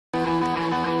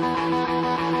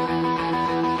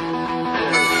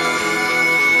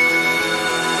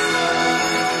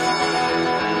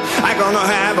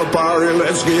a party,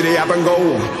 let's giddy up and go.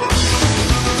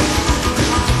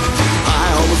 I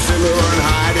hold a silver and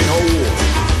hiding hole.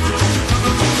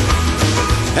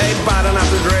 Hey, button up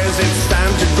the dress, it's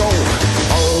time to go.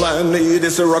 All I need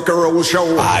is a rock and roll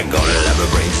show. I gonna love a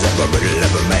brains, I'm gonna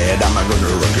love a mad. I'm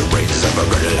gonna rock your brains, I'm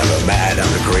gonna love a mad.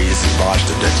 I'm the crazy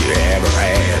bastard that you ever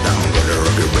had. I'm gonna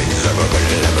rock your brains, I'm gonna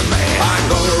love a mad. I'm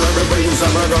gonna rock your brains,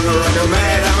 I'm gonna rock your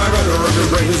mad. I'm gonna rock your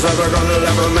brains, I'm gonna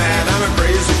love a mad. I'm a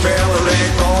crazy fella, they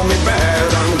call me bad.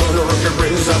 I'm gonna rock your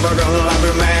brains, I'm gonna love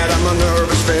you mad. I'm a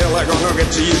nervous fella, gonna get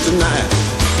to you tonight.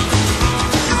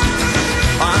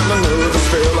 I'm a nervous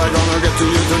fella, gonna get to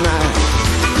you tonight.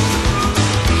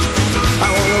 I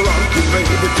wanna rock you,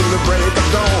 baby, till the break of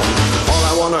dawn. All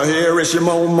I wanna hear is your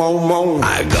moan, moan, moan.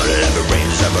 I gonna love a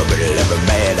brains, I'm gonna love a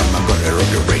mad. I'm gonna rock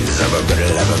your brains, I'm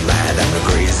gonna love a mad. I'm the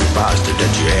crazy bastard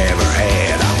that you ever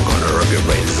had. I'm gonna rock your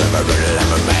brains, I'm gonna love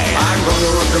a mad. I'm gonna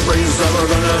rock your brains, I'm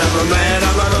gonna love a mad.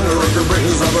 I'm gonna rock your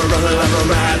brains, I'm gonna love a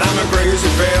mad. I'm a crazy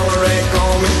fella, they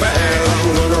call me bad. I'm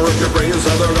gonna rock your brains,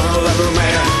 I'm gonna love a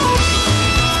mad.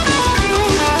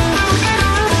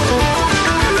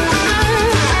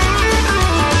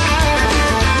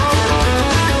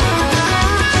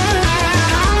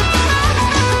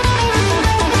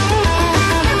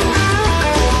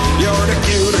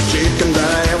 Chicken that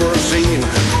I ever seen.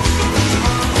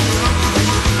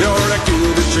 You're the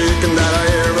cutest chicken that I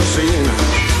ever seen.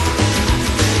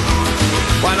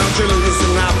 Why don't you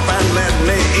loosen up and let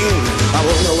me in? I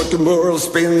wanna look the world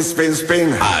spin, spin,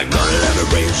 spin. I gonna love a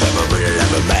brains, I'm gonna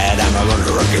love a mad. I'm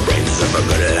gonna rock your brains, I'm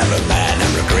gonna love a mad.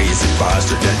 I'm the crazy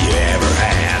bastard that you ever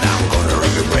had. I'm gonna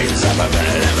rock your brains, I'm gonna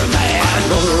love a mad. I'm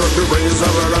gonna rock your brains,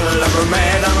 I'm gonna love a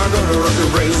mad. I'm gonna rock your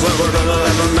brains, I'm gonna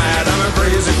love a mad. I'm a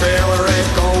crazy fella, they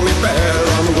call me bad.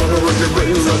 I'm gonna rock your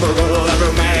brains, I'm gonna love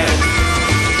a mad.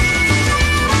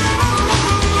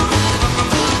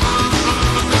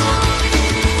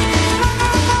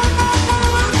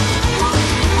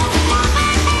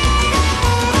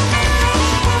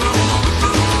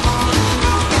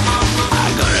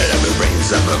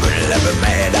 I'm gonna love a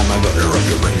mad. I'm gonna rock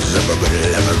your brains, I'm gonna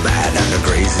love a mad. I'm the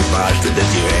crazy bastard that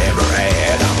you ever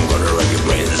had. I'm gonna rock your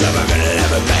brains, I'm gonna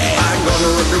love a mad. I'm gonna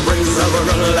rock your brains, I'm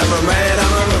gonna love a mad.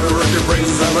 I'm gonna rock your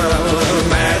brains, I'm gonna love a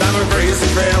mad. I'm a crazy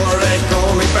fella, they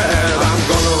call me bad. I'm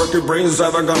gonna rock your brains,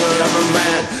 I'm gonna love a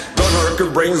mad. Gonna rock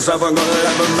your brains, I'm gonna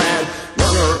love a mad.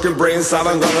 Gonna rock your brains, I'm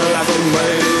gonna love a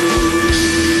mad.